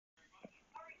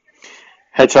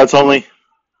Headshots only.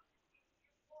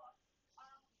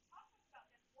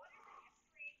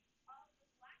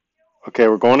 Okay,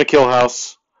 we're going to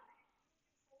Killhouse.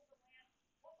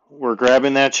 We're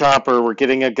grabbing that chopper. We're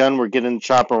getting a gun. We're getting the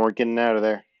chopper. And we're getting out of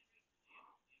there.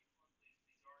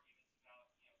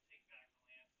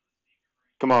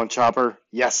 Come on, chopper.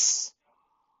 Yes.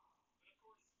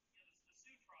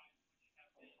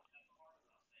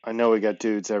 I know we got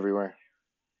dudes everywhere.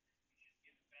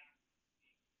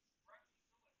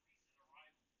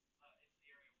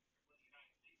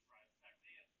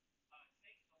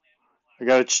 I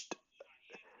got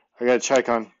I got a check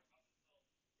on.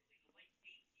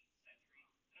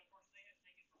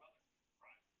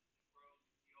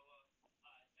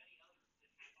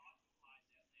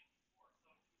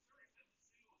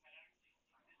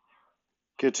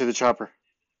 Get to the chopper.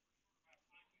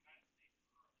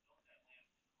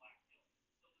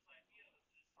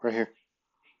 Right here.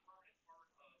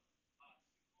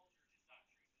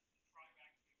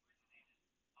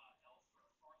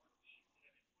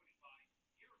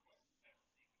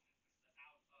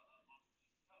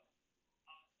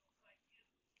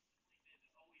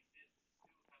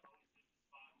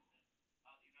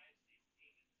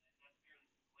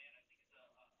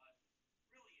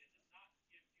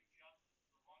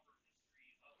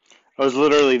 That was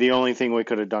literally the only thing we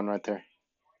could have done right there.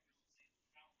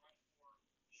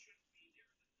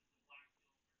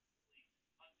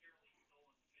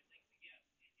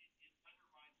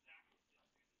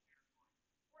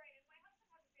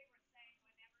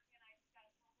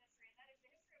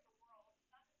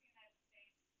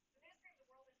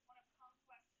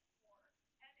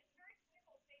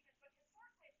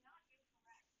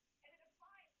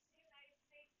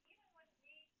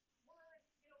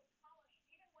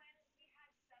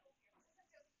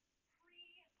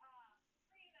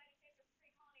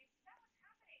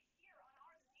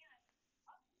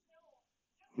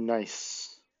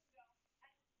 Nice.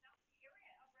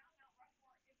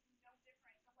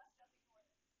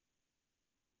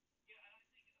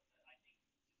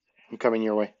 I'm coming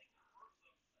your way.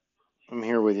 I'm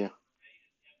here with you.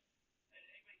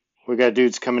 We got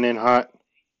dudes coming in hot.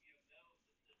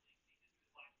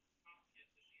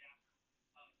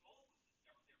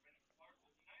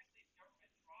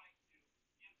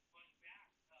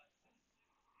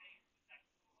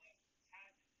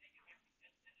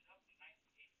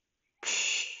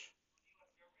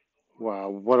 Wow,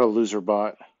 what a loser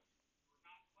bot.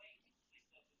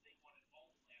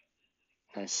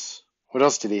 Nice. What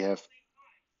else did he have?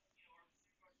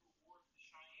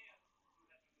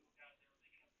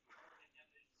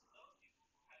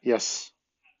 Yes.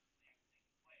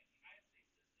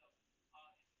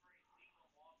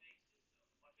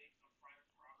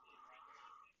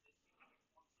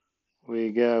 We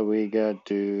got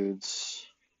dudes.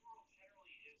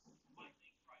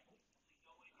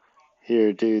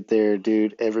 Here, dude, there,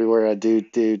 dude, everywhere a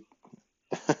dude.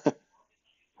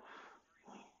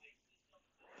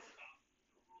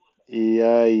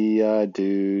 Yeah,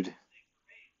 dude.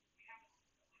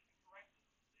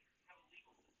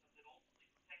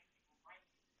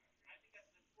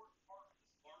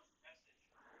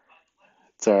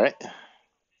 It's alright.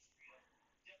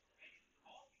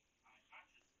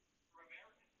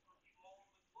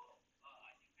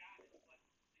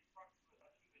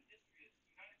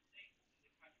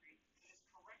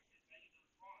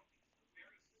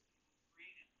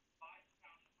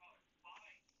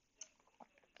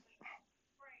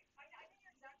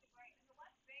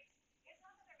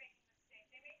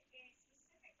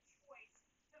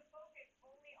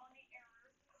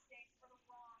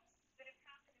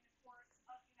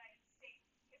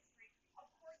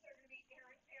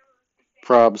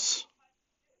 Probs.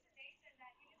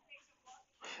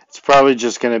 It's probably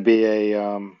just gonna be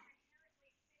a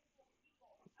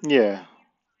yeah,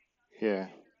 yeah.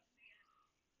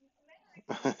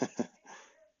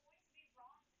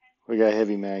 We got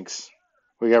heavy mags.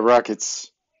 We got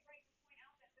rockets.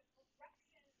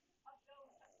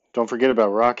 Don't forget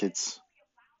about rockets.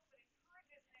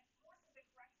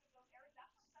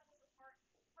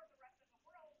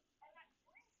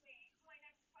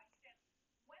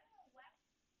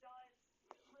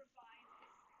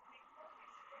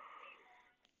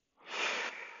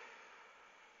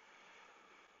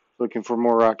 Looking for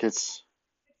more rockets.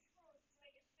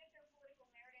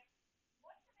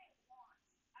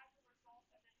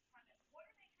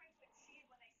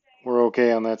 We're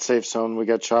okay on that safe zone. We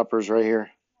got choppers right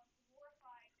here.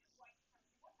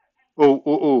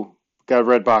 Ooh. Got a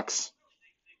red box.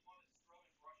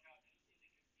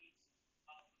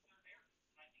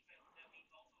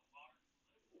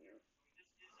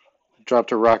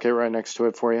 Dropped a rocket right next to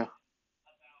it for you.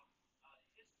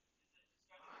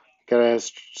 Gotta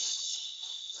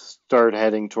start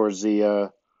heading towards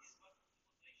the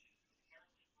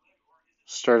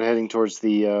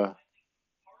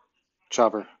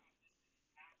chopper.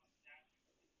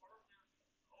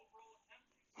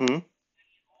 Hmm.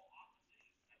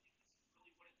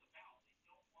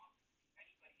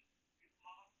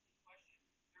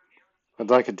 I'd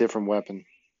like a different weapon.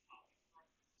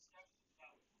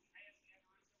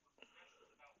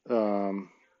 Um.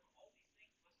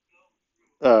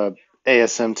 Uh.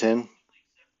 ASM 10.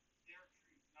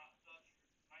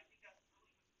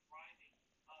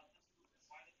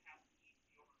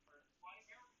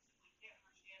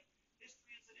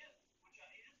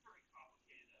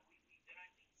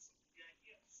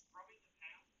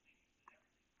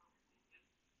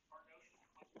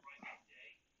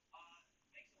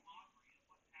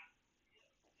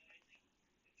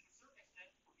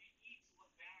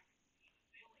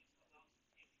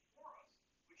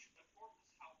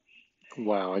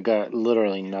 Wow, I got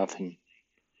literally nothing.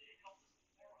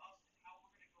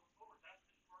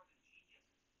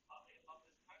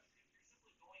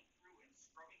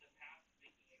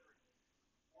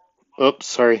 Oops,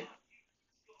 sorry.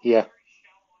 Yeah.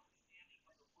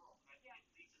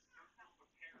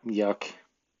 Yuck.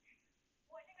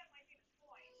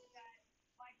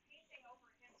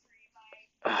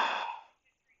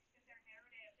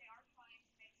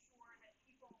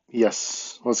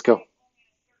 Yes, let's go.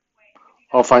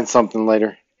 I'll find something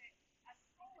later.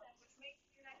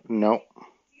 No,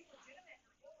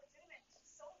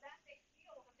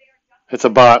 it's a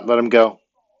bot. Let him go.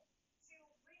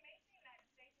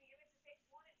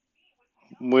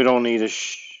 We don't need a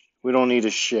we don't need a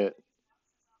shit.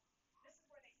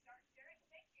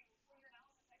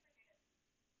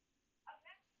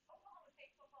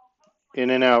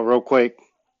 In and out real quick.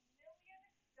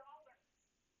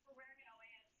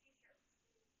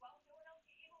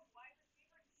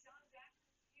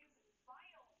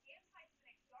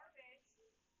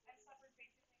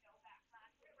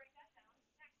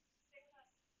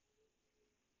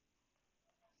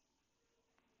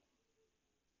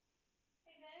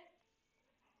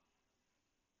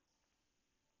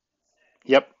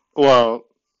 Yep. Well,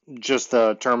 just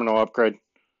a terminal upgrade.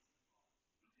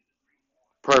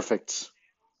 Perfect.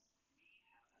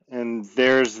 And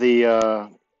there's the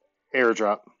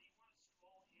airdrop.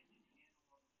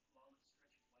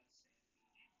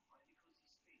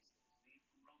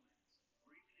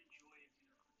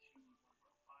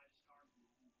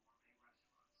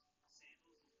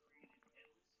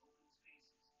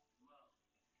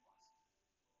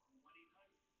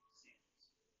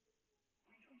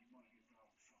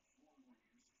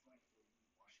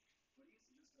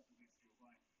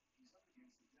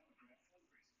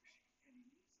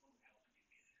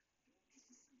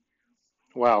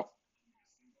 Wow.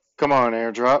 Come on,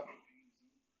 airdrop.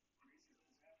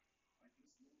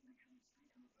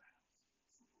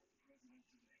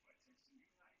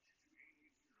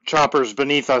 Choppers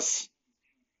beneath us.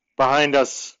 Behind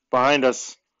us. Behind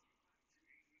us.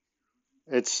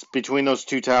 It's between those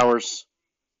two towers.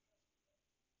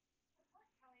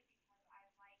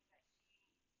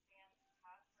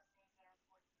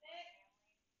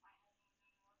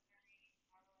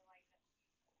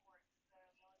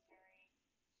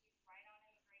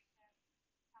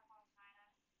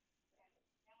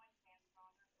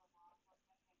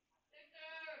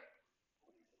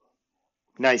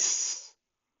 Nice.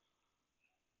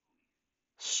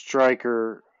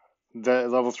 Striker.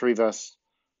 Level 3 vest.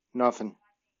 Nothing.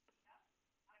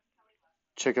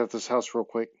 Check out this house real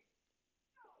quick.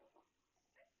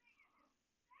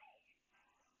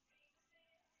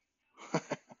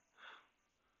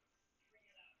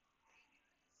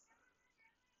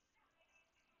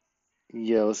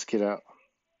 Yeah, let's get out.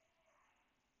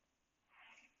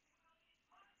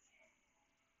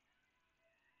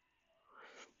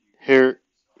 Here,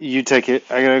 you take it.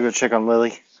 I gotta go check on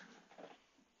Lily.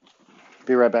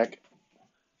 Be right back.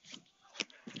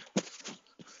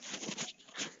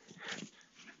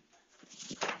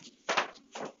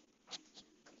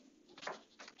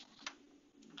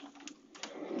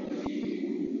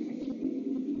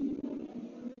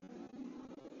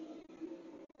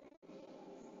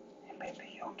 It may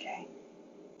be okay.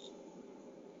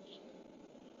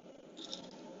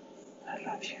 I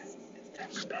love you. It's time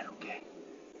for bed, okay?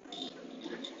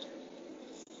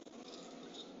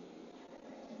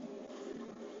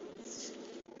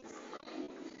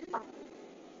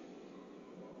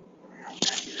 I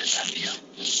love you.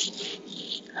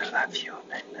 I love you.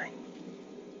 Night night.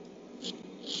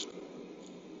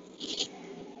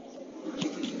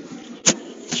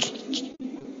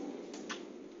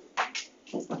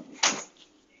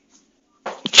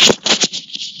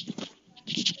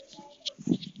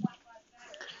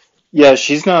 Yeah,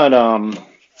 she's not.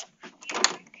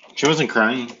 She wasn't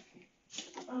crying.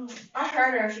 Oh, I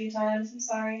heard her a few times. I'm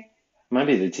sorry. Might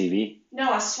be the TV.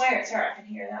 No, I swear it's her. I can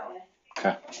hear that way.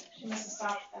 Okay. She must have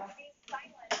stopped that.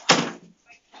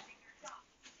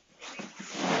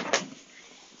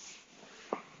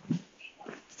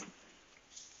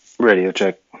 Radio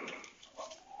check.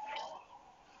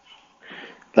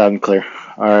 Loud and clear.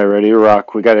 All right, ready to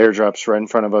rock. We got airdrops right in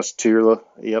front of us. To your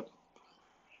yep.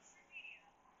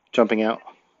 Jumping out.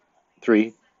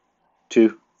 3,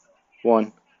 2,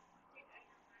 1.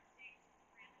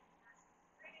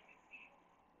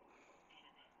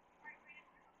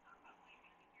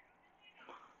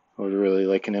 I would really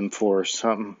like an M4 or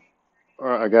something.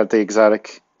 Or I got the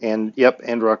exotic and yep,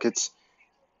 and rockets.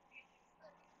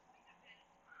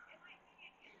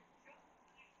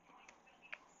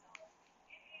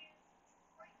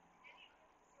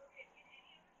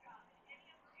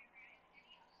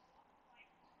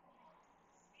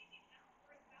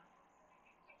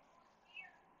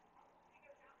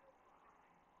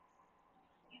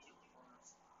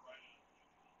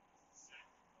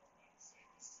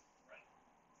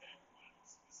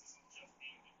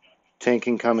 Tank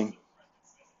incoming.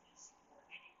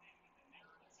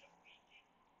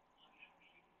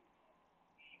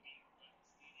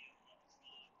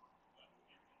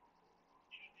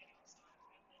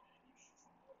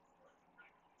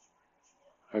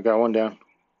 I got one down.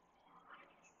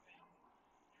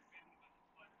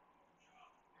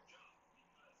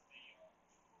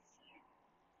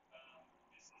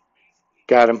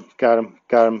 Got him. Got him.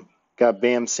 Got him. Got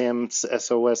Bam Sam's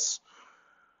SOS.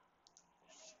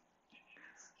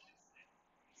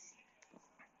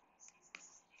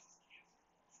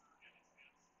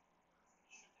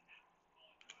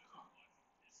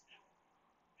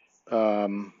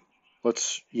 Um,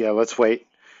 let's wait.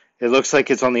 It looks like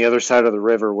it's on the other side of the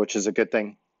river, which is a good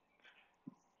thing.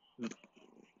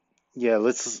 Yeah,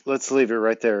 let's leave it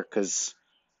right there because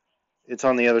it's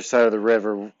on the other side of the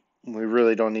river. We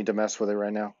really don't need to mess with it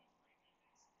right now.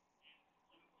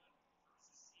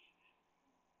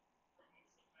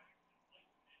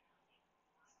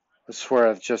 I swear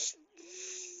I've just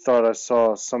thought I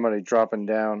saw somebody dropping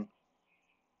down.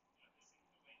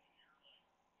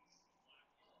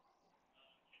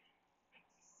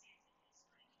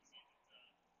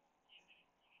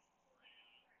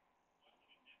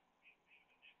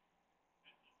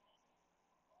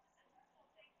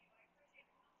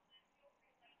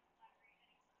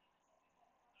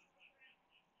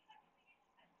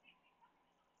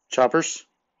 Choppers?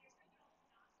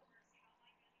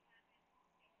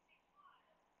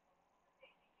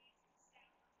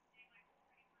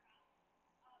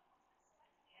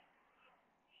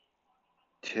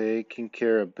 Taking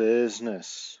care of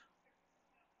business.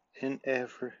 In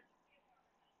every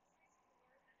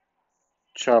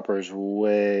chopper's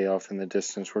way off in the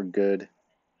distance. We're good.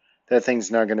 That thing's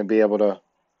not going to be able to,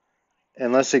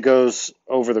 unless it goes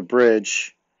over the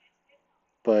bridge.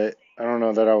 But I don't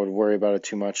know that I would worry about it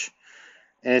too much.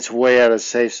 And it's way out of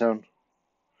safe zone.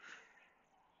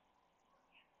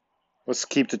 Let's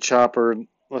keep the chopper.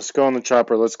 Let's go on the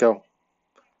chopper. Let's go.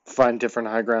 Find different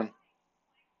high ground.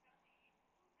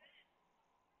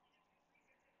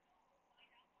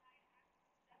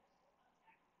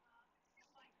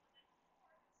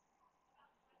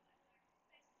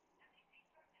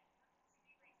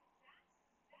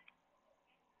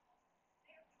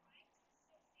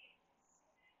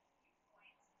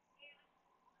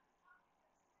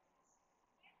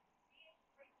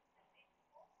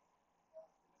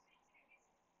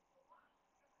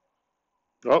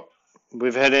 Oh,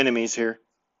 we've had enemies here.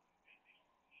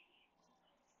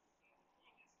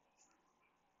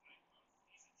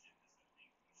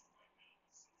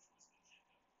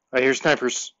 I hear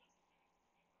snipers.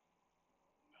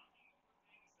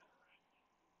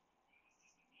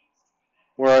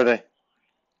 Where are they?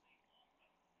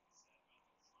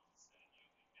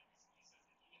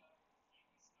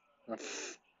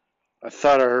 I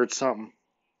thought I heard something.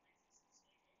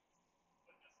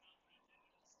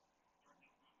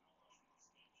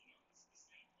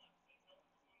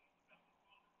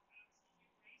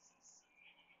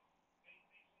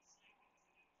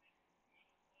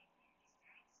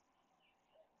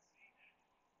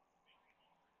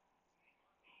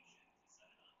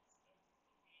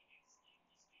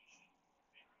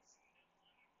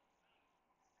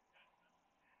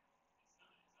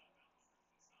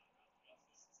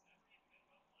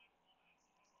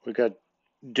 We got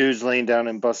dudes laying down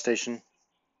in bus station.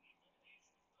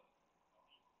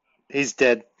 He's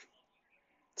dead.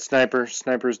 Sniper's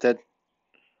dead.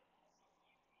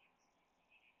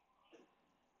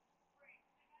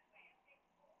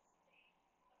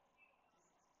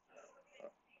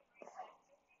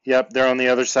 Yep, they're on the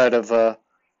other side of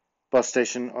bus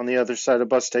station. On the other side of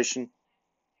bus station.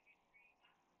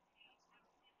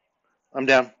 I'm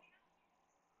down.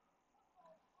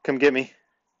 Come get me.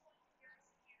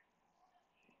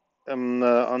 I'm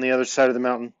on the other side of the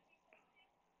mountain.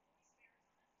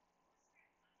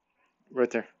 Right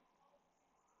there.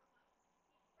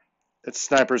 That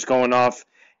sniper's going off.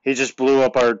 He just blew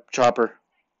up our chopper.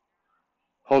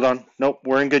 Hold on. Nope,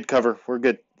 we're in good cover. We're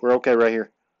good. We're okay right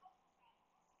here.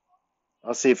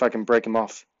 I'll see if I can break him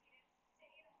off.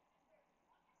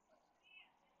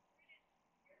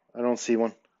 I don't see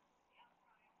one.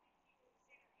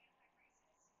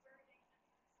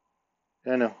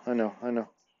 I know.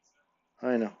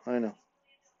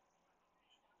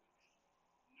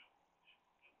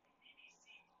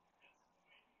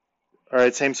 All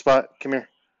right, same spot. Come here.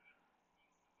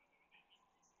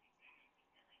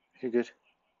 You're good.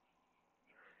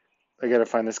 I gotta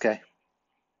find this guy.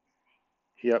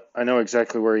 Yep, I know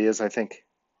exactly where he is, I think.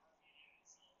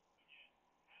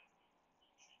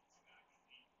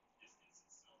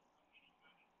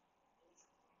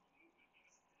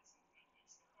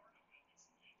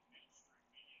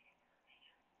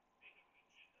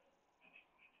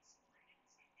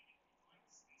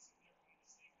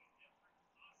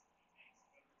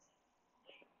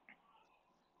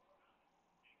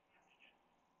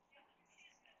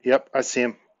 Yep, I see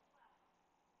him.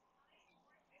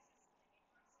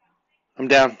 I'm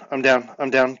down.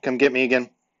 Come get me again.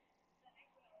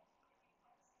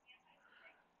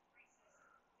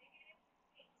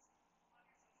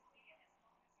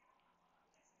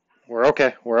 We're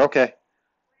okay.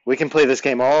 We can play this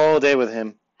game all day with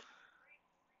him.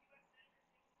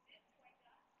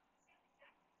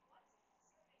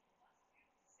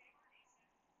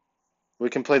 We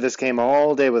can play this game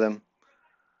all day with him.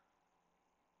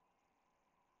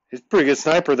 He's a pretty good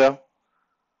sniper, though.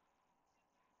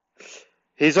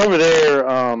 He's over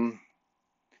there.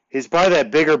 He's by that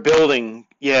bigger building.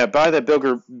 Yeah, by that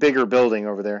bigger building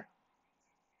over there.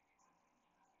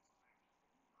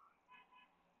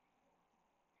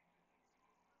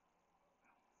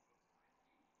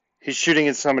 He's shooting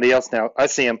at somebody else now. I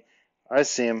see him.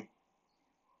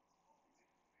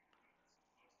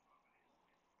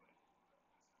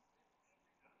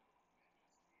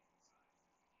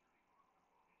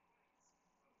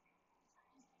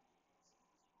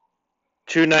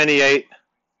 298.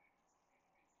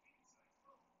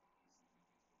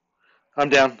 I'm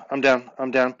down.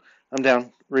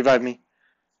 Revive me.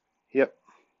 Yep.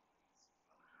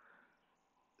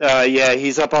 Yeah,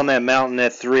 he's up on that mountain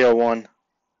at 301.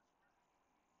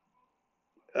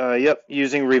 Yep,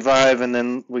 using revive, and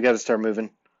then we got to start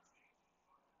moving.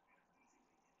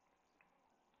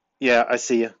 Yeah, I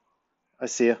see you.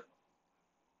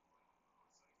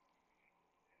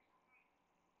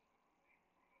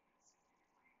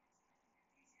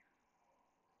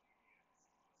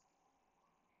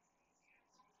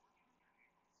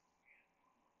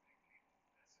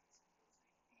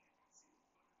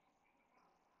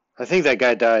 I think that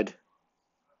guy died.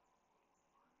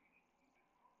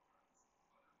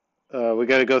 We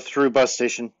got to go through bus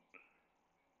station.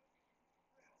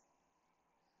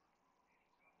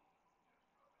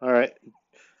 All right.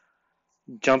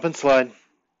 Jump and slide.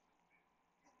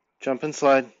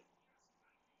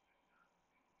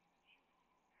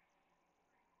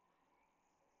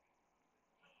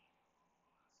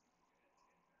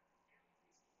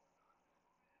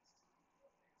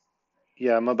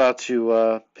 Yeah, I'm about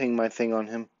to ping my thing on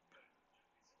him.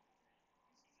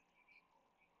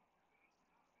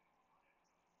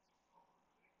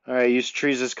 All right, use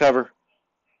trees as cover.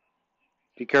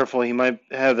 Be careful, he might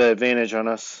have the advantage on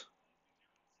us.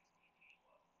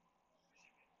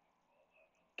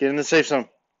 Get in the safe zone.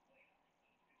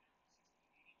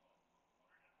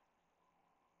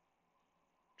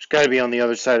 There's got to be on the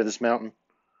other side of this mountain.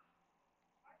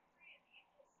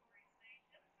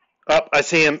 Up, I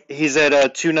see him. He's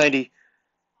at 290.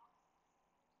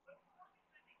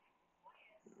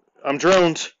 I'm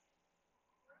droned.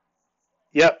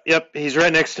 Yep. He's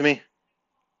right next to me.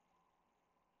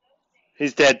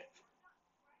 He's dead.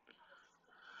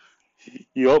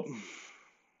 Yup.